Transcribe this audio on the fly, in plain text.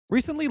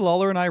Recently,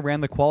 Lawler and I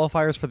ran the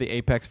qualifiers for the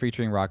Apex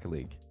featuring Rocket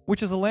League,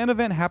 which is a LAN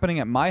event happening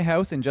at my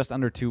house in just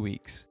under 2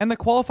 weeks. And the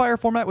qualifier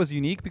format was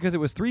unique because it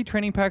was 3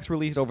 training packs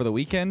released over the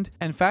weekend,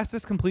 and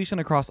fastest completion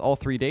across all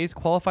 3 days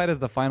qualified as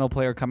the final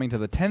player coming to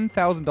the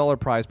 $10,000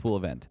 prize pool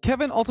event.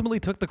 Kevin ultimately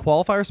took the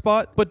qualifier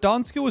spot, but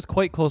Donsku was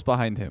quite close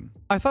behind him.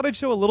 I thought I'd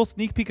show a little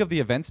sneak peek of the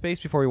event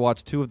space before we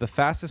watch 2 of the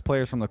fastest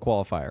players from the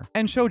qualifier,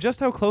 and show just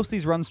how close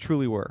these runs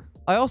truly were.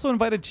 I also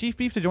invited Chief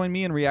Beef to join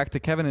me and react to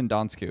Kevin and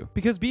Donsku,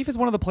 because Beef is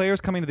one of the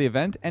players coming to the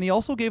event, and he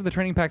also gave the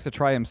training packs a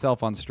try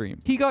himself on stream.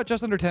 He got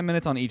just under 10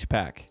 minutes on each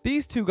pack.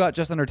 These 2 got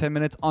just under 10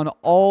 minutes on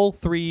all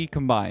 3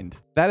 combined.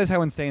 That is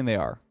how insane they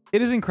are.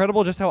 It is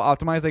incredible just how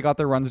optimized they got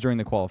their runs during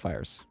the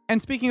qualifiers.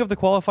 And speaking of the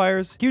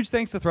qualifiers, huge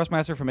thanks to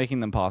Thrustmaster for making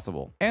them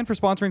possible, and for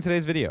sponsoring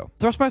today's video.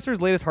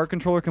 Thrustmaster's latest heart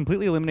controller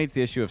completely eliminates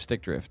the issue of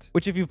stick drift,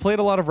 which if you've played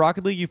a lot of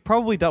Rocket League, you've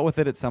probably dealt with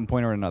it at some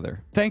point or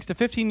another. Thanks to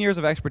 15 years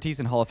of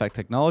expertise in Hall effect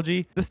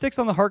technology, the sticks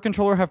on the heart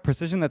controller have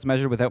precision that's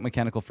measured without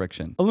mechanical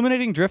friction,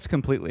 eliminating drift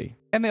completely.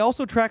 And they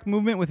also track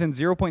movement within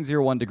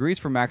 0.01 degrees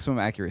for maximum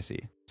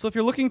accuracy. So if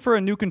you're looking for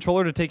a new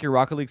controller to take your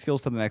Rocket League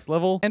skills to the next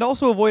level, and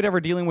also avoid ever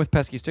dealing with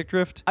pesky stick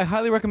drift, I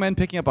highly recommend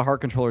picking up a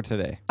heart controller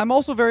today. I'm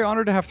also very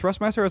honored to have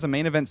Thrustmaster as a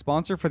main event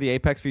sponsor for the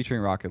Apex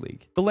featuring Rocket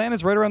League. The LAN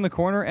is right around the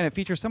corner, and it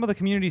features some of the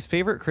community's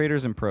favorite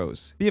creators and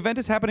pros. The event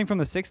is happening from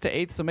the 6th to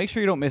 8th, so make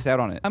sure you don't miss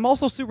out on it. I'm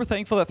also super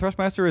thankful that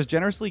Thrustmaster is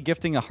generously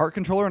gifting a heart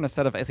controller and a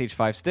set of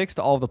SH5 sticks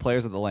to all of the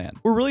players at the LAN.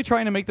 We're really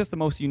trying to make this the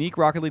most unique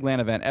Rocket League LAN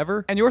event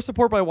ever, and your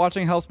support by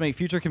watching helps make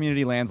future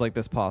community LANs like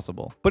this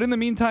possible. But in the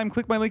meantime,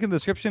 click my link in the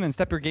description and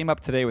step your game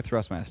up today with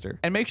Thrustmaster.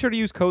 And make sure to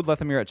use code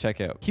Lethamyr at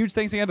checkout. Huge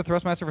thanks again to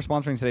Thrustmaster for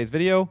sponsoring today's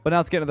video, but now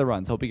let's get into the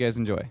runs. Hope you guys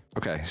enjoy.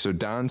 Okay, so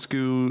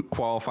Donsku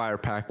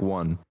qualifier pack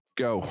 1.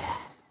 Go.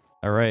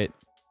 All right.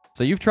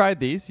 So you've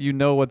tried these. You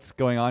know what's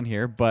going on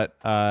here, but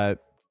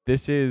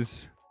this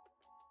is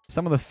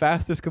some of the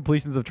fastest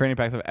completions of training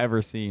packs I've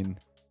ever seen.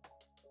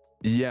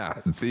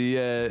 Yeah,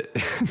 the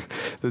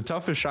the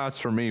toughest shots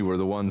for me were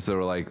the ones that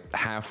were like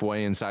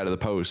halfway inside of the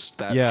post.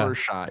 That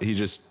first shot, he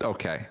just,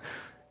 okay.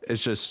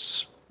 It's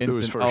just... It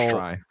was first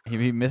try.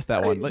 He missed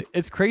that one. Like,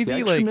 it's crazy.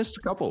 He like missed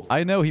a couple.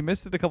 I know he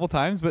missed it a couple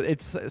times, but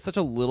it's such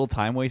a little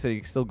time waste that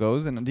he still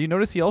goes. And do you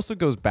notice he also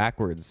goes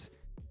backwards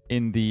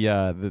in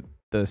the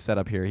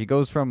setup here? He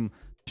goes from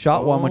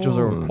shot 1, which was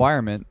a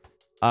requirement,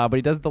 but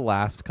he does the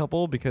last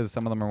couple because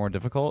some of them are more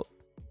difficult.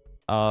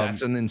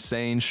 That's an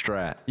insane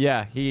strat.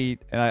 Yeah,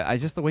 I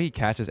just the way he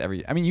catches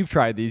every. I mean, you've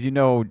tried these. You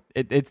know,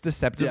 it's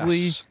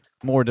deceptively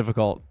more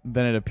difficult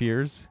than it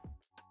appears.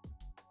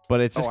 But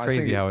it's just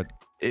crazy how it's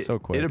so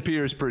quick. It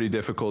appears pretty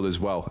difficult as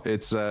well.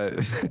 It's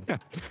I'm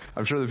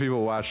sure the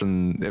people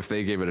watching, if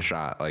they gave it a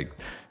shot, like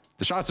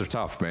the shots are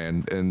tough,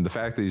 man. And the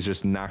fact that he's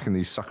just knocking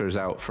these suckers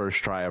out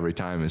first try every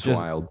time is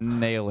just wild.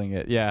 Nailing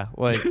it. Yeah,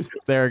 like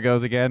there it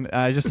goes again.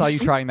 I just saw you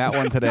trying that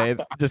one today.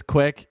 Just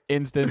quick,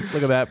 instant.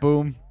 Look at that,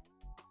 boom.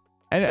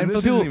 And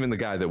this isn't even the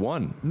guy that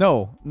won.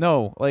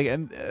 No. Like,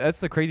 and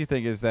that's the crazy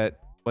thing is that,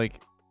 like,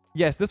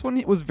 yes, this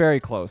one was very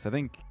close. I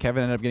think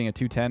Kevin ended up getting a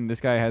 210. This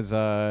guy has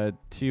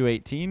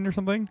 218 or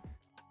something.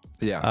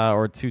 Yeah.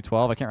 Or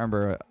 212. I can't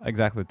remember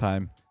exactly the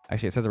time.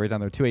 Actually, it says it right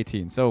down there,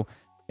 218. So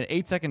an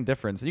 8-second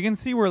difference. You can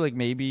see where like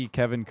maybe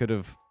Kevin could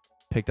have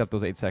picked up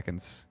those 8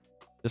 seconds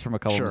just from a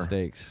couple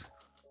mistakes.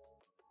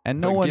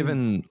 And no one,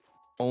 given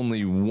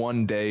only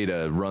 1 day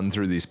to run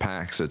through these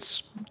packs,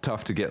 it's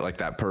tough to get like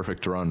that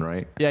perfect run,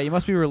 right? Yeah, you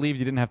must be relieved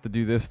you didn't have to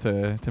do this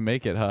to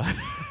make it, huh?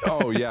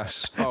 Oh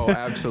yes. Oh,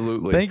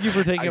 absolutely. Thank you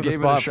for taking up the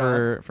spot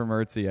for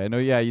Mertzy. I know,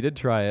 yeah, you did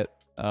try it.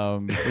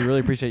 We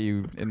really appreciate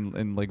you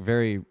in like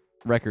very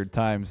record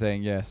time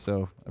saying yes,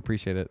 so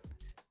appreciate it.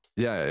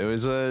 Yeah,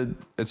 it's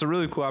a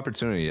really cool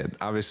opportunity.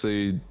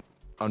 Obviously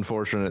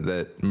unfortunate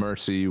that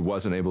Mercy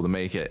wasn't able to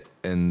make it,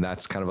 and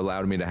that's kind of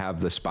allowed me to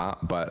have the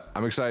spot, but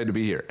I'm excited to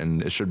be here,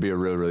 and it should be a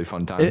really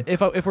fun time.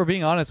 If we're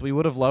being honest, we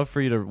would have loved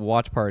for you to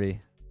watch party,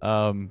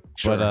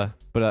 sure.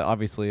 but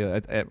obviously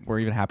we're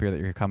even happier that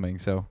you're coming.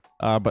 So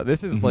but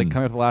this is like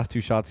coming up the last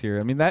 2 shots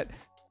here. I mean, that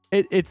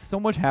it's so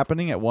much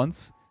happening at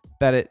once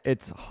that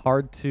it's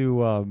hard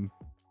to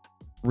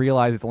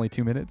realize it's only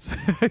 2 minutes.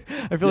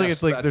 I feel like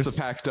it's like that's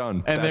the pack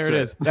done, and there it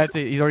is. That's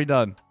it. He's already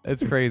done.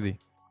 It's crazy.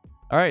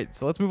 All right,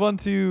 so let's move on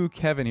to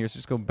Kevin here. So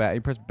just go back.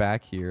 You press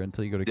back here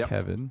until you go to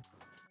Kevin.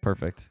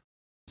 Perfect.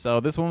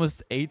 So this one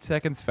was 8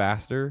 seconds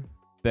faster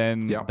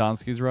than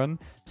Donsku's run.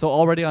 So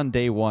already on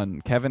day 1,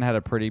 Kevin had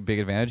a pretty big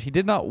advantage. He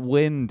did not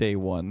win day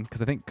 1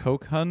 because I think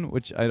Kokun,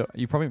 which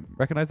you probably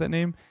recognize that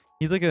name.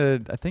 He's like I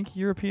think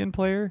European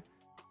player.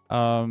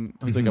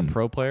 Who's like a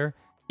pro player.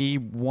 He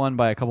won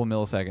by a couple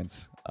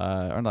milliseconds.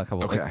 Or not a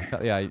couple. Okay.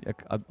 Like, yeah,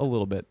 a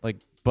little bit.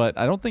 Like, but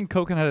I don't think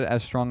Kokun had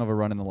as strong of a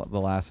run in the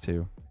last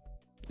 2.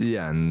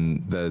 Yeah,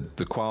 and the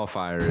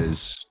qualifier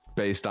is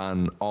based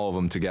on all of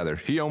them together.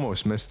 He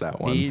almost missed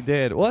that one. He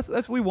did. Well,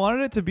 that's we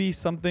wanted it to be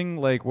something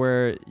like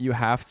where you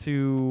have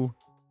to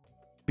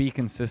be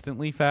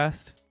consistently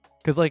fast.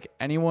 Because like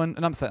anyone,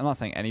 and I'm not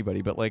saying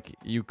anybody, but like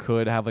you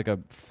could have like a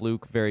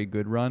fluke very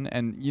good run,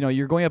 and you know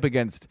you're going up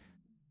against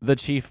the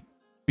Chief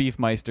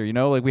Beefmeister, you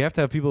know, like we have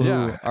to have people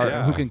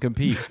Yeah, who can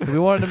compete. So we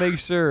wanted to make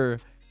sure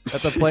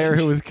that the player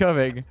who was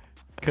coming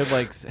could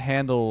like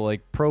handle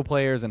like pro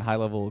players and high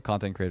level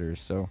content creators.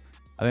 So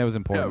I think it was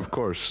important. Yeah, of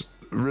course.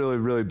 Really,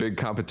 really big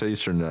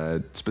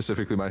competition,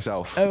 specifically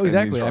myself. Oh,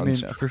 exactly. I mean,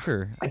 for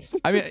sure.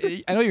 I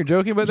mean, I know you're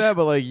joking about that,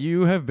 but like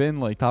you have been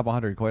like top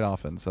 100 quite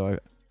often. So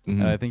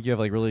I think you have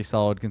like really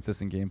solid,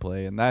 consistent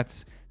gameplay, and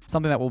that's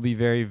something that will be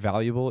very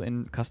valuable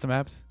in custom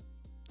apps.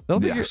 I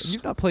don't think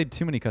you've not played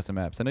too many custom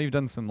apps. I know you've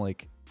done some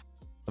like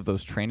of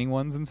those training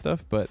ones and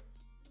stuff, but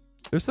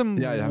there's some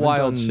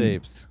wild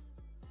shapes.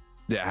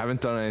 Yeah, I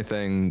haven't done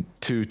anything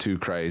too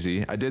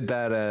crazy. I did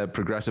that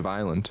Progressive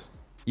Island.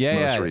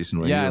 Most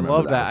recently. Yeah, I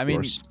love that. I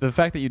mean, the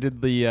fact that you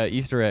did the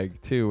Easter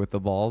egg too with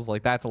the balls,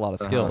 like that's a lot of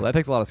skill. That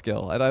takes a lot of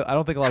skill. I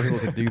don't think a lot of people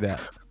can do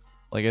that.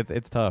 Like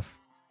it's tough.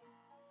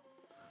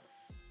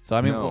 So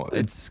I mean,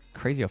 it's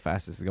crazy how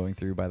fast this is going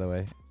through. By the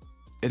way,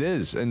 it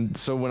is. And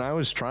so when I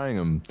was trying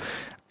them,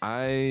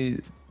 I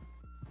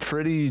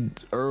pretty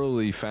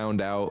early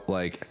found out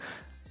like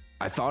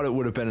I thought it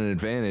would have been an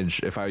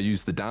advantage if I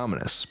used the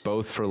Dominus,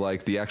 both for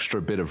like the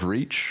extra bit of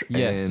reach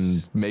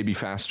and maybe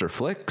faster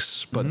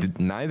flicks, but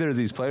neither of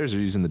these players are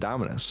using the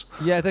Dominus.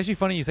 Yeah, it's actually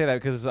funny you say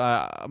that because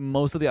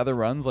most of the other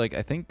runs, like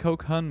I think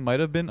Coke Hun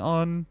might have been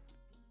on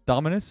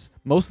Dominus.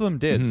 Most of them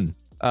did.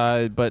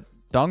 But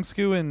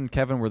Dongsku and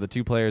Kevin were the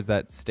two players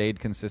that stayed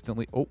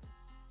consistently. Oh.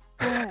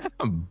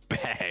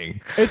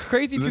 Bang. It's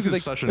crazy too. This is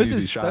like, such an this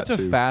easy is shot such a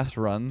too. fast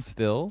run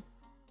still.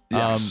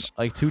 Yes.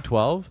 Like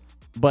 212.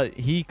 But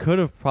he could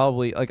have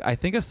probably, like, I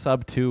think a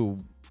sub 2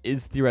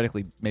 is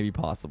theoretically maybe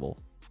possible.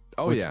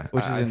 Oh, yeah.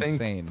 Which is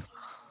insane.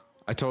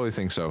 I totally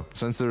think so.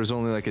 Since there was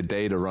only like a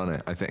day to run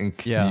it, I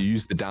think you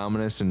use the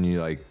Dominus and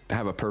you like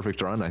have a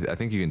perfect run. I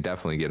think you can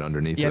definitely get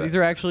underneath it. Yeah, these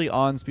are actually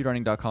on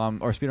speedrunning.com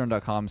or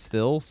speedrun.com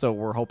still. So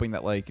we're hoping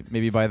that like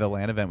maybe by the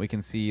LAN event we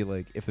can see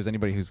like if there's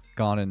anybody who's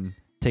gone and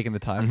taken the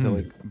time to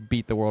like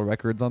beat the world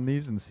records on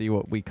these and see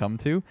what we come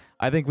to.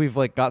 I think we've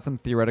like got some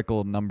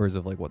theoretical numbers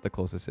of like what the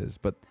closest is,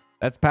 but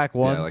that's pack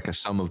 1. Yeah, like a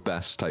sum of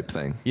best type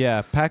thing.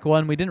 Yeah, pack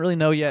 1. We didn't really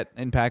know yet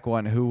in pack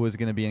 1 who was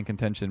going to be in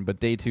contention, but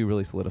day 2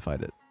 really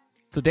solidified it.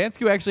 So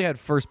Dansku actually had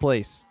first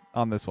place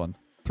on this one,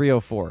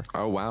 304.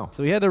 Oh, wow.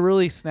 So he had to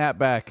really snap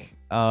back,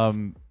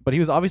 but he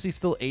was obviously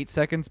still 8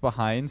 seconds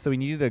behind, so he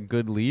needed a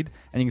good lead.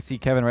 And you can see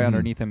Kevin right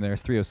underneath him there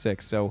is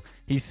 306. So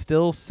he's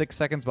still 6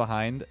 seconds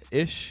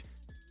behind-ish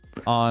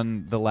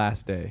on the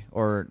last day,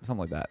 or something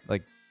like that,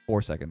 like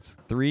 4 seconds.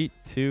 3,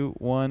 2,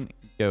 1,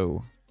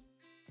 go.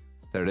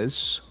 There it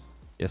is.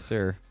 Yes,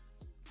 sir.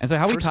 And so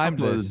how we timed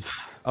this...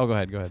 Oh, go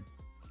ahead.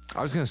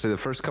 I was going to say the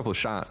first couple of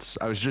shots,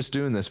 I was just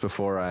doing this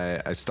before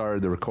I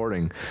started the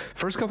recording.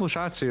 First couple of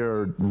shots here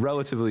are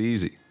relatively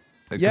easy.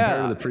 Like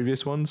compared to the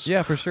previous ones.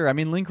 Yeah, for sure. I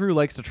mean, Linkru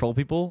likes to troll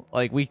people.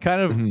 Like we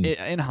kind of,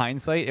 in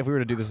hindsight, if we were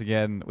to do this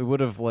again, we would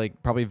have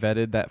like probably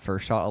vetted that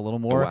first shot a little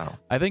more. Oh, wow.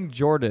 I think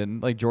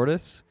Jordan, like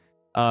Jordis,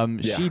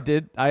 she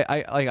did.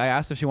 I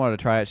asked if she wanted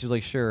to try it. She was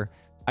like, sure.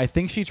 I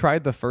think she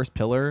tried the first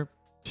pillar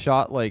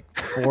shot like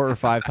 4 or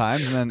 5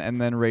 times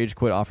and then rage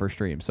quit off her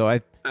stream. So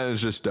I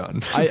was just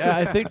done.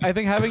 I think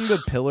having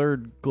the pillar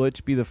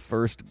glitch be the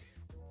first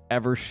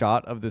ever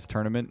shot of this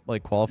tournament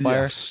like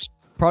qualifier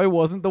probably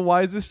wasn't the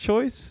wisest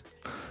choice.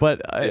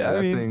 But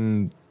I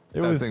mean,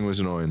 that thing was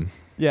annoying.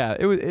 Yeah,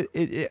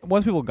 it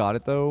once people got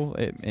it though,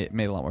 it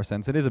made a lot more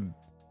sense. It is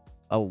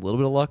a little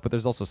bit of luck, but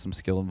there's also some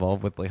skill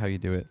involved with like how you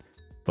do it.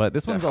 But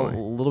this one's a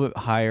little bit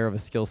higher of a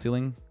skill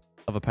ceiling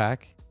of a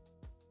pack.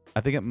 I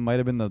think it might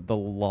have been the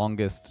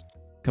longest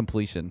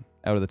completion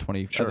out of the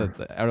 20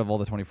 out of all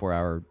the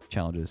 24-hour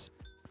challenges.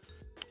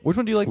 Which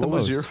one do you like the most? What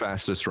was your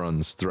fastest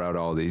runs throughout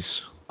all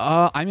these?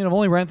 I mean, I've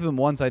only ran through them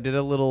once. I did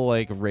a little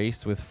like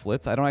race with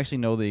Flitz. I don't actually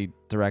know the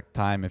direct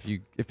time.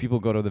 If people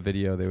go to the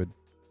video, they would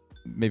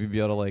maybe be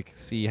able to like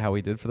see how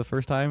we did for the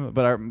first time.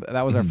 But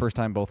that was our first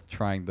time both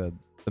trying the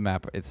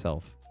map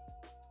itself.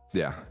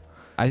 Yeah.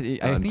 I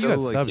think you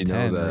got sub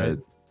 10, right?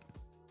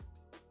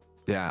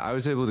 Yeah, I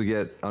was able to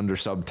get under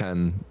sub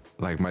 10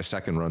 like my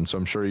second run, so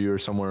I'm sure you were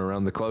somewhere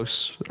around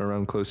close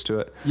to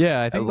it.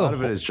 Yeah, I think a lot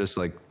of it is just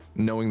like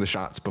knowing the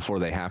shots before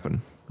they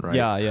happen, right?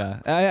 Yeah.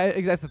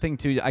 That's the thing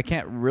too. I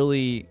can't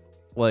really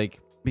like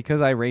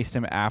because I raced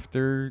him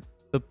after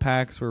the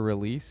packs were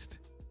released.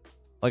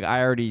 Like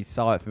I already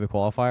saw it through the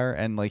qualifier,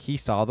 and like he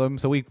saw them,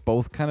 so we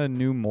both kind of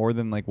knew more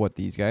than like what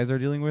these guys are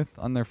dealing with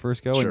on their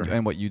first go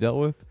and what you dealt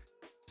with.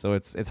 So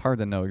it's hard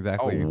to know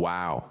exactly. Oh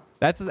wow,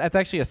 that's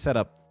actually a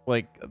setup.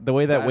 Like the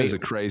way that is a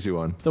crazy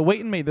one. So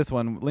Waiton made this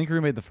one.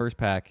 Linkru made the first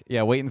pack.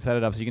 Yeah, Waiton set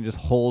it up so you can just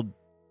hold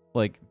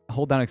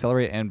down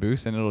accelerate and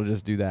boost, and it'll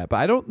just do that. But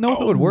I don't know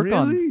if it would work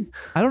on.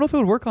 I don't know if it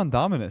would work on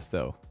Dominus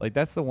though. Like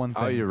that's the one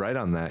thing. Oh, you're right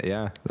on that.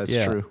 Yeah, that's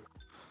true.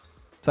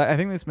 So I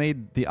think this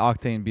made the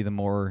Octane be the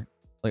more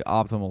like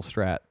optimal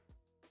strat.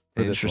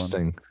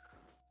 Interesting.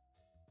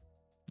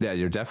 Yeah,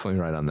 you're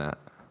definitely right on that.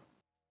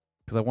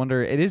 Because I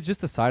wonder, it is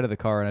just the side of the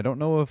car, and I don't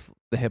know if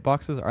the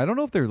hitboxes are. I don't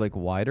know if they're like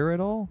wider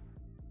at all.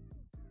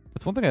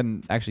 That's one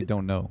thing I actually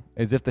don't know,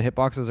 is if the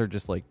hitboxes are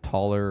just like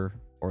taller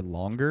or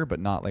longer, but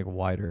not like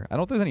wider. I don't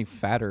know if there's any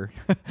fatter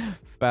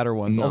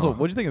ones. No. Also,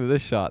 what'd you think of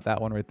this shot?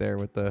 That one right there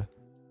with a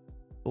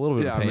little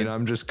bit of pain. I mean,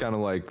 I'm just kind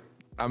of like,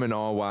 I'm in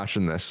awe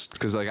watching this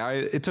because like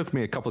it took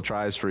me a couple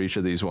tries for each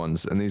of these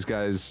ones, and these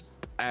guys,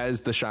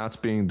 as the shot's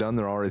being done,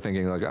 they're already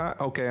thinking like,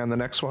 okay, on the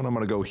next one I'm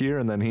gonna go here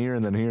and then here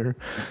and then here.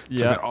 So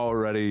they're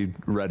already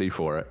ready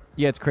for it.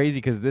 Yeah, it's crazy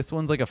because this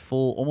one's like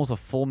almost a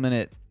full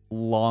minute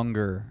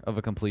longer of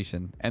a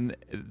completion, and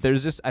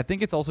there's just, I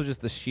think it's also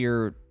just the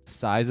sheer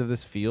size of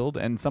this field,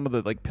 and some of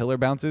the like pillar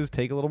bounces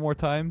take a little more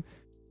time.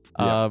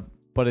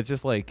 But it's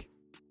just like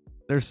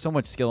there's so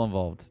much skill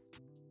involved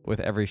with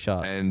every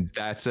shot, and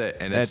that's it,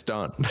 and it's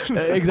done.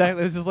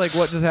 Exactly. It's just like,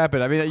 what just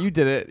happened? I mean, you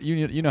did it.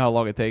 You know how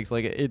long it takes.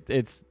 Like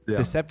it's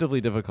deceptively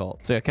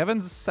difficult. So yeah,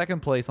 Kevin's second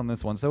place on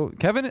this one. So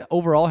Kevin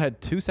overall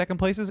had 2 second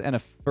places and a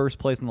first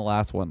place in the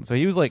last one. So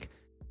he was like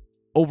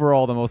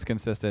overall the most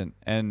consistent,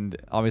 and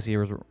obviously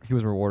he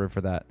was rewarded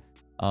for that.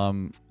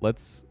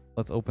 Let's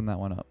open that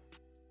one up.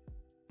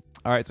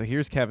 All right, so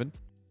here's Kevin,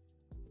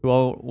 who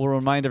we'll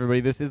remind everybody,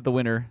 this is the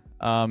winner.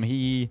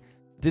 He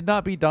did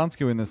not beat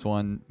Donsku in this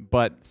one,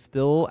 but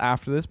still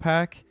after this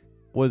pack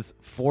was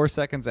 4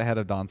 seconds ahead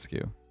of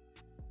Donsku.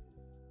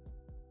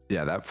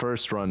 Yeah, that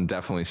first run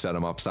definitely set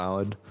him up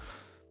solid.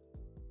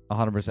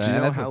 100%. Do you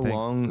know how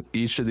long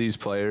each of these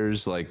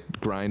players like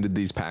grinded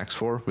these packs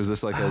for? Was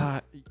this like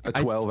a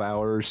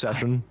 12-hour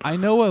session? I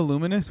know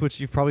Illuminous, which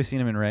you've probably seen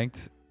him in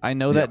ranked. I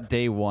know that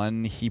day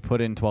one he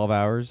put in 12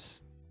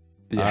 hours.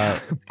 Yeah.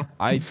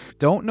 I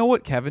don't know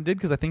what Kevin did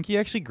because I think he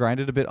actually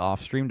grinded a bit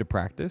off stream to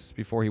practice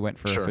before he went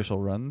for official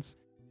runs.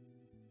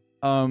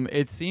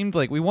 It seemed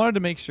like we wanted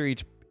to make sure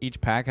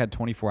each pack had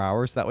 24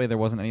 hours. So that way there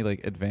wasn't any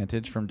like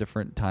advantage from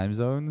different time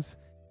zones.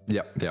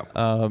 Yep.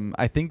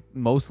 I think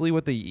mostly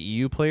what the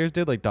EU players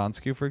did, like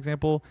Donsku, for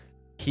example,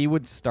 he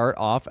would start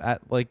off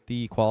at like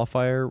the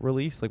qualifier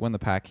release, like when the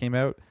pack came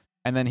out,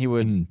 and then he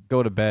would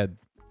go to bed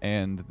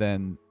and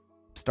then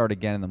start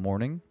again in the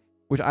morning,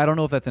 which I don't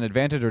know if that's an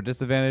advantage or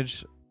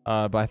disadvantage,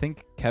 but I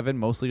think Kevin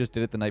mostly just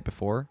did it the night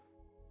before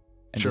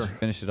and just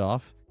finished it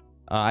off.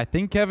 I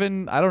think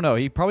Kevin, I don't know,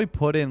 he probably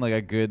put in like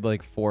a good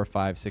like 4,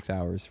 5, 6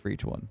 hours for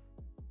each one.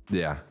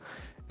 Yeah.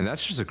 And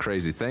that's just a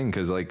crazy thing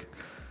because like,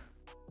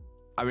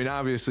 I mean,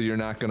 obviously you're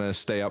not going to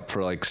stay up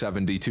for like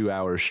 72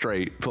 hours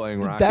straight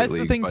playing Rocket League. That's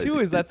the thing too,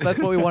 is that's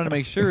what we wanted to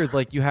make sure is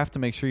like, you have to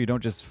make sure you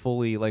don't just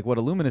fully, like what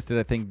Illuminous did,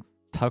 I think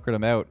tuckered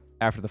him out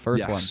after the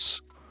first one.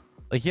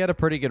 Like he had a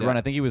pretty good run.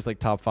 I think he was like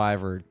top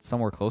 5 or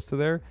somewhere close to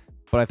there.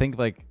 But I think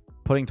like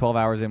putting 12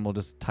 hours in will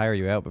just tire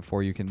you out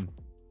before you can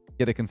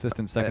get a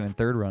consistent second and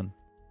third run.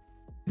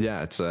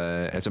 Yeah, it's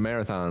a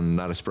marathon,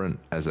 not a sprint,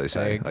 as they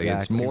say. Like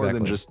it's more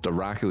than just a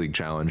Rocket League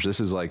challenge. This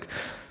is like,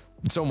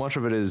 so much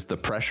of it is the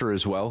pressure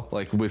as well.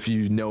 Like if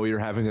you know you're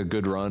having a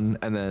good run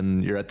and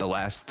then you're at the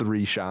last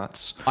 3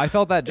 shots. I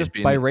felt that just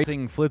by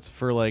racing Flitz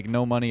for like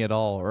no money at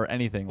all or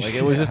anything. Like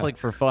it was just like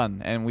for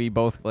fun, and we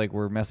both like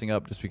were messing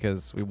up just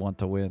because we want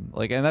to win.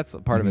 Like, and that's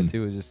part of it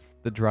too, is just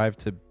the drive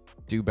to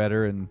do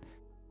better. And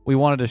we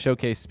wanted to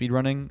showcase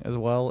speedrunning as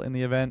well in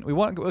the event. We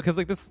want, because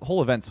like this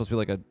whole event's supposed to be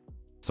like a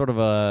sort of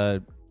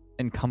a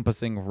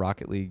encompassing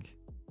Rocket League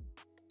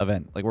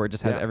event, like where it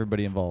just has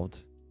everybody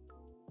involved.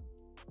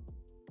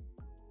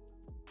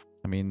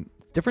 I mean,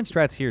 different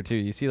strats here too.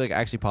 You see, like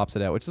actually pops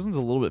it out, which this one's a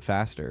little bit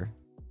faster.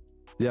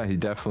 Yeah, he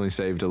definitely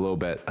saved a little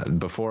bit.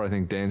 Before, I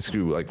think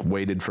Dansku like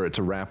waited for it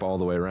to wrap all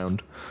the way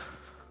around.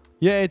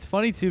 Yeah, it's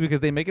funny too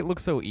because they make it look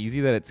so easy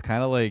that it's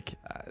kind of like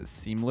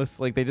seamless.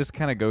 Like they just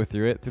kind of go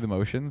through it through the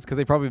motions because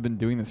they've probably been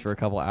doing this for a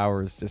couple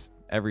hours. Just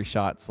every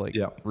shot's like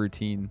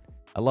routine.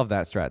 I love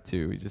that strat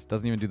too. He just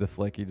doesn't even do the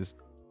flick. He just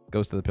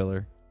goes to the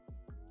pillar.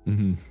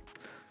 We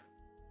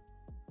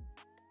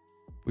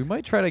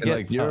might try to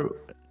get like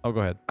oh,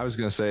 go ahead. I was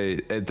gonna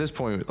say at this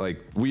point, like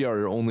we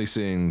are only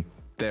seeing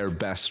their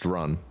best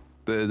run.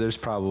 There's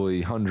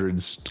probably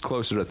hundreds,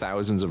 closer to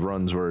thousands of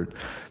runs where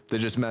they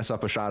just mess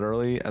up a shot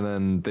early and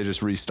then they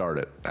just restart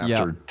it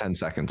after 10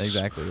 seconds.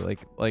 Exactly.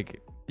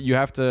 Like you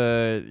have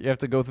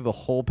to go through the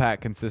whole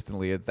pack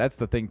consistently. That's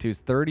the thing too. It's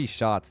 30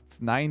 shots.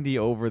 It's 90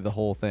 over the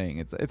whole thing.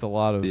 It's a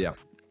lot of. Yeah.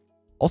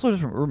 Also,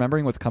 just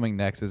remembering what's coming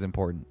next is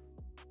important.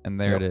 And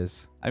there it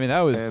is. I mean,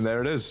 that was... And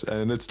there it is.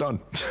 And it's done.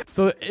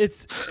 So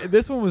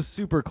this one was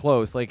super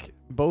close. Like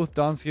both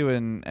Donsku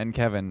and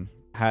Kevin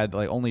had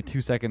like only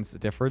 2 seconds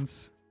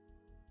difference.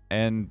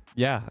 And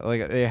yeah,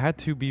 like they had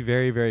to be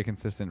very, very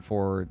consistent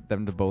for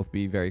them to both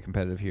be very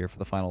competitive here for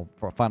the final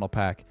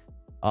pack.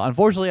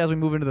 Unfortunately, as we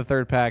move into the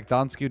third pack,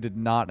 Donsku did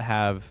not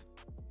have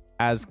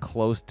as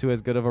close to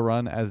as good of a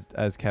run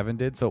as Kevin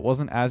did. So it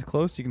wasn't as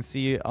close. You can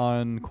see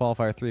on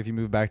qualifier 3, if you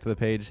move back to the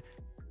page,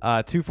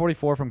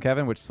 244 from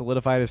Kevin, which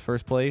solidified his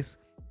first place,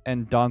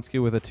 and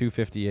Donsku with a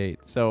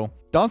 258. So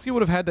Donsku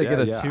would have had to get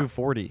a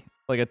 240,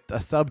 like a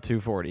sub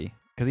 240,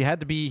 because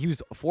he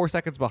was 4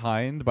 seconds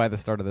behind by the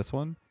start of this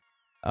one.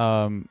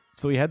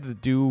 So he had to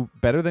do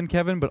better than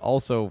Kevin, but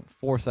also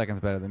 4 seconds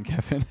better than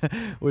Kevin,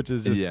 which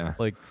is just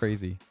like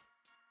crazy.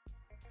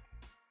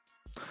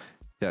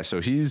 Yeah, so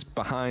he's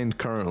behind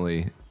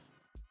currently.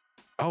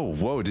 Oh,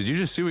 whoa. Did you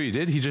just see what he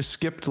did? He just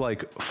skipped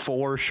like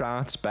 4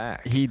 shots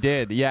back. He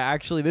did. Yeah,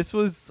 actually, this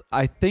was,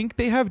 I think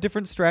they have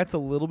different strats a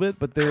little bit,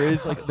 but there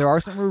is like, there are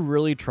some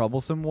really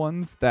troublesome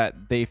ones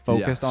that they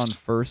focused on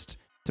first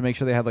to make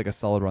sure they had like a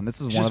solid run. This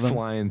is one of them.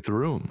 Flying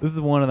through them. This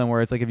is one of them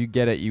where it's like, if you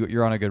get it,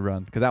 you're on a good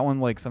run. Because that one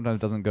like sometimes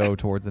doesn't go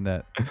towards the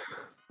net.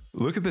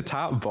 Look at the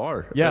top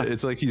bar. Yeah.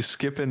 It's like he's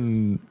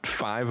skipping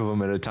 5 of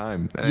them at a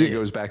time. And it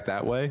goes back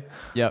that way.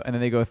 Yeah, and then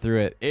they go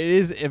through it. It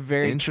is a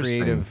very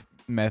creative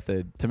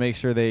method to make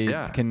sure they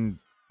can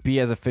be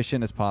as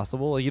efficient as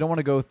possible. Like, you don't want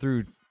to go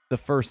through the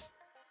first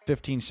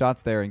 15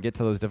 shots there and get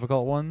to those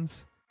difficult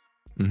ones.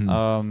 And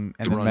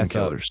then mess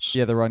up.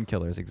 Yeah, the run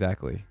killers,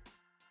 exactly.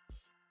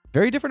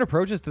 Very different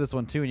approaches to this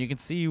one too, and you can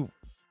see,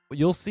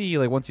 you'll see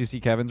like once you see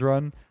Kevin's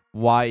run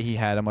why he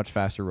had a much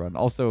faster run.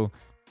 Also,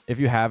 if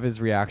you have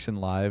his reaction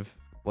live,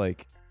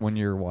 like when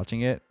you're watching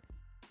it,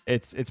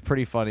 it's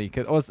pretty funny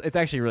because it's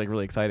actually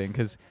really exciting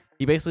because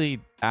he basically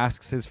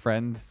asks his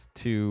friends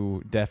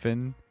to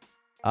deafen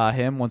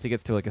him once he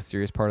gets to like a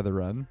serious part of the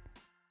run,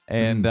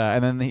 and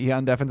then he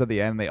undeafens at the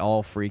end. And they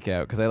all freak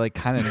out because they like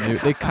kind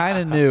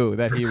of knew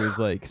that he was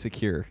like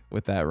secure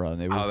with that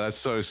run. It was, oh, that's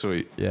so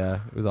sweet.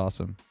 Yeah, it was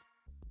awesome.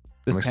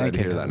 This I'm excited to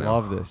hear that now.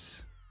 Love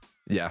this.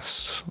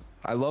 Yes,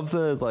 I love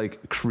the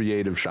like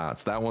creative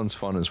shots. That one's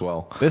fun as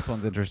well. This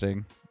one's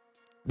interesting.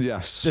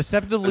 Yes,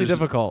 deceptively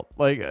difficult.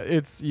 Like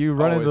it's you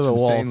run into the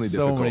wall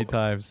so many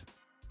times.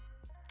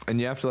 And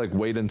you have to like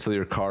wait until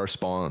your car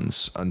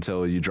spawns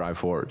until you drive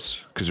forwards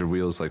because your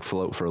wheels like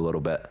float for a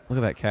little bit. Look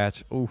at that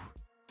catch. Ooh.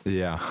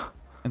 Yeah.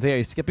 And so yeah,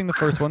 he's skipping the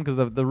first one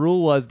because the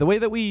rule was, the way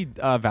that we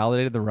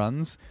validated the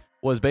runs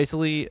was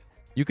basically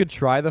you could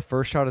try the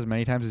first shot as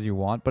many times as you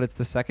want, but it's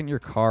the second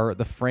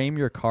the frame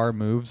your car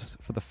moves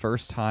for the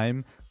first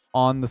time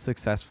on the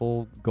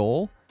successful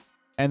goal.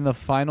 And the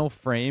final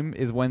frame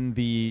is when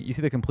you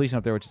see the completion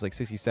up there, which is like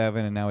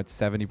 67, and now it's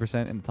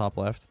 70% in the top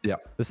left. Yeah.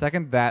 The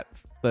second that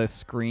the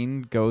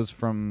screen goes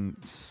from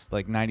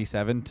like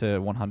 97 to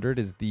 100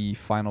 is the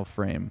final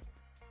frame.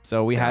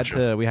 So we had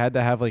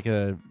to have like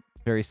a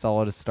very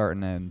solid start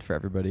and end for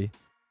everybody.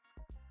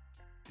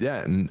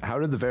 Yeah, and how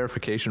did the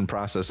verification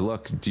process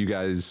look? Do you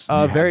guys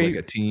have like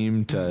a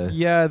team to?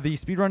 Yeah, the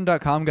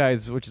speedrun.com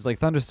guys, which is like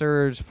Thunder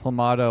Surge,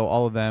 Plamato,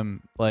 all of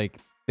them, like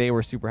they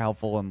were super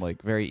helpful and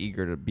like very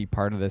eager to be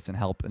part of this and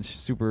help. And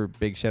super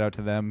big shout out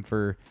to them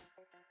for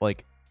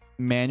like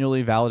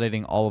manually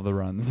validating all of the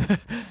runs.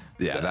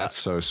 Yeah, that's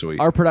so sweet.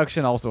 Our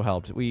production also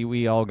helped.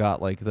 We all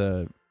got like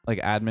the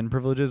admin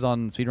privileges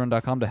on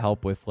speedrun.com to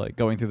help with like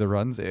going through the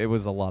runs. It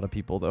was a lot of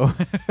people though.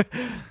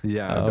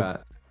 Yeah, I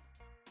bet.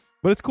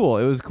 But it's cool.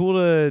 It was cool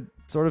to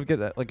sort of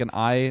get like an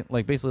eye,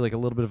 like basically like a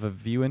little bit of a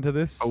view into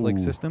this like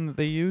system that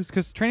they use.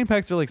 Because training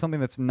packs are like something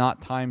that's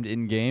not timed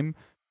in game,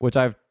 which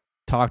I've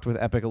talked with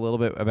Epic a little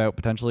bit about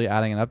potentially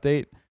adding an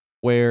update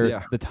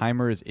where the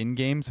timer is in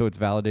game, so it's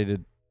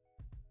validated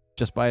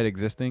just by it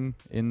existing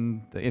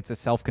it's a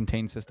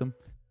self-contained system.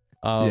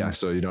 Yeah,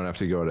 so you don't have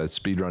to go to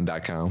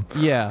speedrun.com.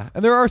 Yeah,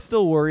 and there are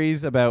still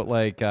worries about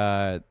like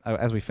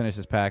as we finish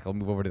this pack, I'll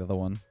move over to the other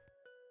one.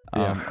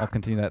 I'll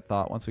continue that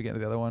thought once we get to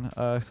the other one.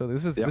 So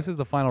this is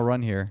the final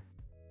run here.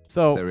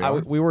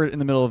 So we were in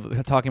the middle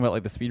of talking about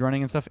like the speed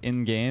running and stuff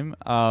in game.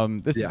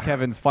 This is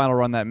Kevin's final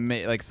run that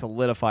may like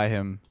solidify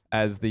him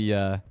as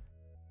the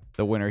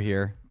winner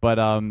here. But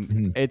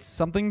it's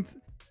something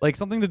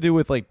to do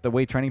with like the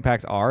way training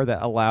packs are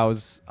that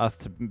allows us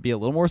to be a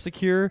little more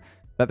secure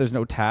that there's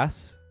no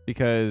TAS,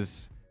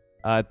 because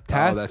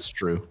TAS, that's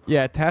true.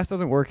 Yeah, TAS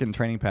doesn't work in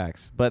training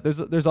packs, but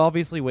there's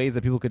obviously ways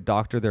that people could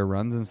doctor their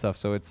runs and stuff.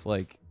 So it's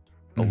like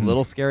a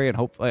little scary, and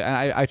hopefully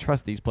I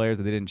trust these players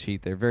that they didn't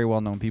cheat. They're very well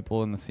known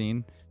people in the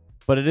scene,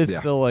 but it is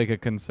still like a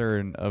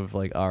concern of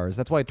like ours.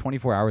 That's why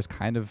 24 hours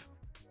kind of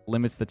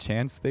limits the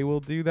chance they will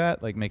do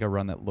that, like make a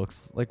run that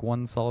looks like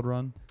one solid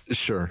run.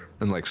 Sure,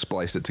 and like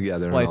splice it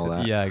together and all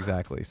that. Yeah,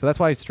 exactly. So that's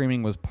why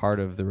streaming was part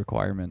of the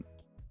requirement.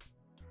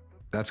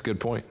 That's a good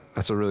point.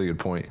 That's a really good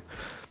point.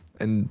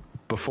 And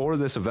before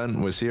this event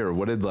was here,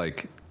 what did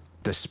like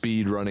the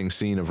speed running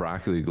scene of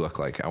Rocket League look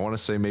like? I want to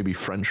say maybe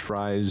French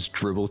Fries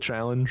Dribble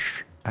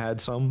Challenge had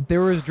some.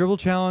 There was Dribble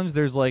Challenge.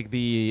 There's like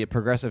the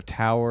Progressive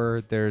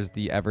Tower. There's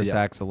the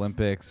Eversax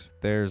Olympics.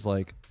 There's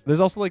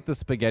also like the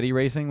Spaghetti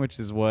Racing, which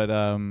is what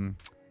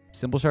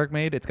Simple Shark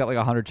made. It's got like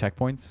 100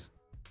 checkpoints.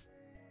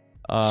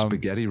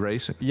 Spaghetti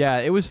Racing. Yeah,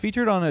 it was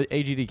featured on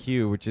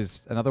AGDQ, which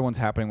is another one's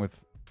happening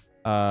with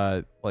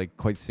like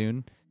quite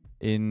soon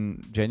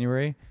in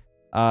January.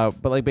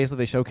 But like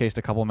basically they showcased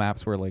a couple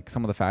maps where like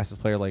some of the fastest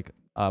player like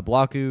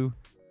Blocku,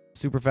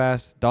 super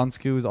fast.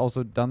 Donsku has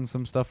also done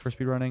some stuff for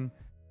speedrunning.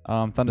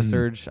 Thunder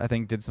Surge I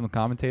think did some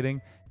commentating.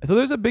 And so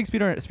there's a big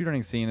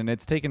speedrunning scene, and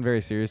it's taken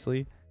very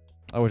seriously,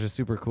 which is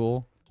super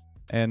cool.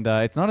 And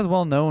it's not as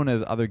well known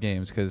as other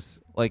games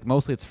because like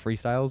mostly it's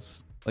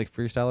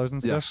freestylers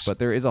and stuff. But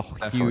there is a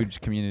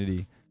huge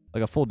community,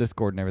 like a full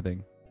Discord and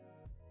everything.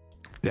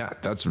 Yeah,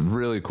 that's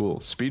really cool.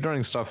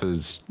 Speedrunning stuff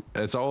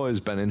it's always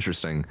been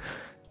interesting.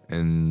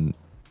 And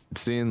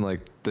seeing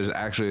like there's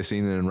actually a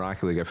scene in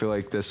Rocket League. I feel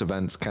like this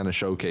event's kind of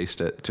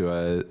showcased it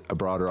to a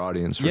broader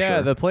audience. For yeah,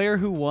 sure. the player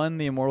who won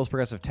the Immortals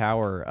Progressive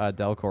Tower,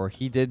 Delcor,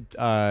 he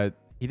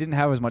didn't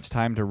have as much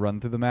time to run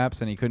through the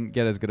maps, and he couldn't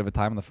get as good of a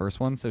time on the first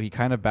one, so he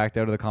kind of backed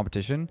out of the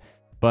competition.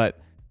 But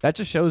that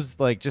just shows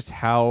like just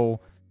how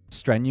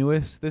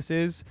strenuous this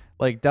is.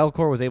 Like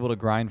Delcor was able to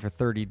grind for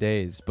 30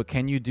 days, but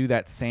can you do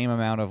that same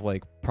amount of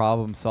like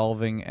problem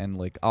solving and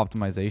like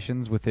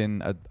optimizations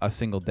within a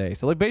single day?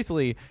 So like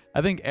basically,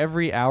 I think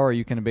every hour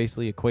you can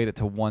basically equate it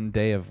to 1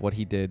 day of what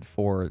he did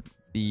for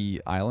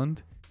the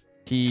island.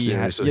 You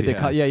had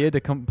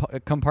to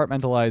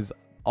compartmentalize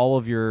all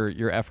of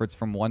your efforts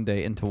from 1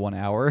 day into 1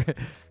 hour,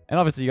 and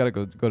obviously you got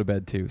to go to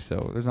bed too.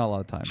 So there's not a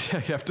lot of time. Yeah,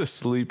 you have to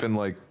sleep and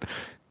like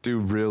do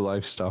real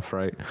life stuff,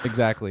 right?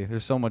 Exactly.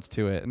 There's so much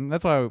to it, and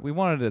that's why we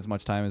wanted as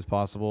much time as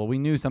possible. We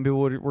knew some people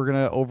were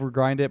gonna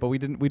overgrind it, but we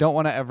don't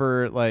want to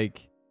ever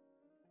like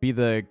be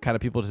the kind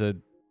of people to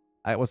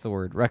what's the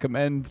word,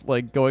 recommend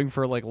like going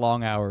for like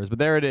long hours. But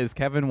there it is,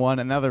 Kevin won,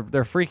 and now they're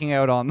freaking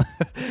out on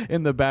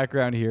in the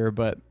background here.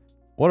 But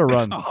what a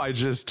run! Oh, I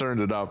just turned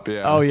it up.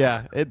 Yeah. Oh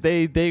yeah,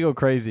 they go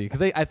crazy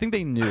because I think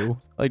they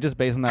knew, like, just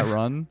based on that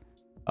run.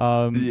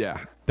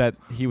 Yeah. That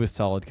he was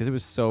solid because it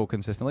was so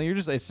consistently.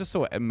 It's just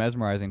so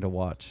mesmerizing to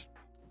watch.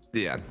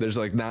 Yeah, there's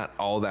like not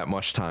all that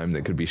much time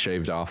that could be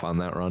shaved off on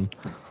that run.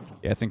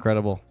 Yeah, it's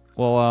incredible.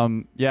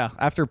 Well, yeah.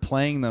 After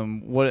playing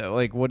them, what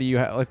do you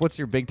what's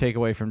your big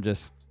takeaway from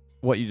just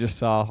what you just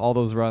saw, all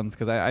those runs?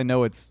 Because I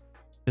know it's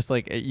just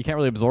like you can't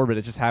really absorb it.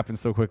 It just happens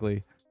so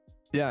quickly.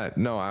 Yeah,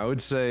 no, I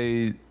would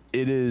say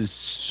it is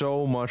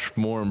so much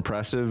more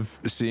impressive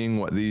seeing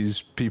what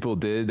these people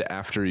did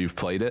after you've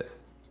played it.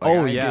 Like,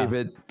 I gave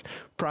it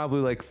probably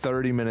like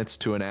 30 minutes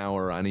to an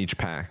hour on each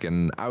pack,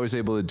 and I was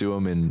able to do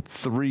them in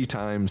 3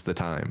 times the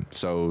time.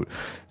 So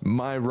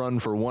my run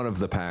for one of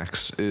the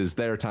packs is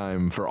their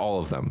time for all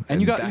of them. And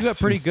you got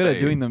pretty good at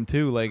doing them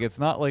too. Like it's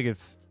not like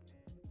it's,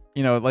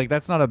 you know, like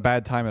that's not a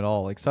bad time at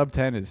all. Like sub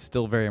 10 is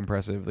still very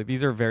impressive. Like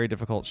these are very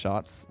difficult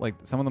shots. Like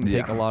some of them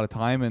take a lot of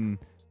time and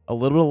a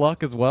little bit of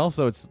luck as well.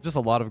 So it's just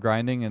a lot of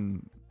grinding,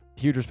 and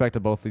huge respect to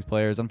both these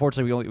players.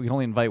 Unfortunately, we can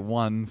only invite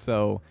one,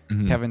 so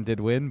Kevin did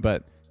win,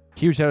 but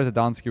huge shout out to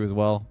Donskew as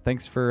well.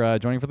 Thanks for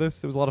joining for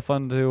this. It was a lot of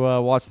fun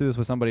to watch through this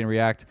with somebody and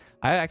react.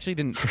 I actually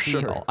didn't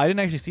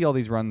actually see all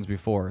these runs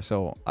before,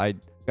 so I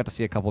got to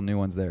see a couple new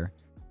ones there.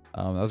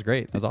 That was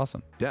great. That was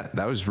awesome. Yeah,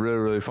 that was really,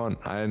 really fun.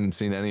 I hadn't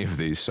seen any of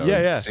these,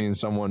 so seeing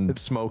someone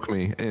smoke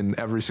me in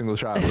every single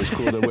shot was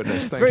cool to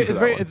witness.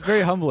 It's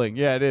very humbling.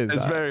 Yeah, it is.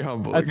 It's very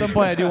humbling. At some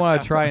point, I do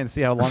want to try and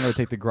see how long it would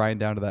take to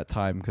grind down to that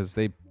time, because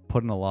they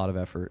put in a lot of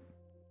effort.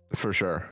 For sure.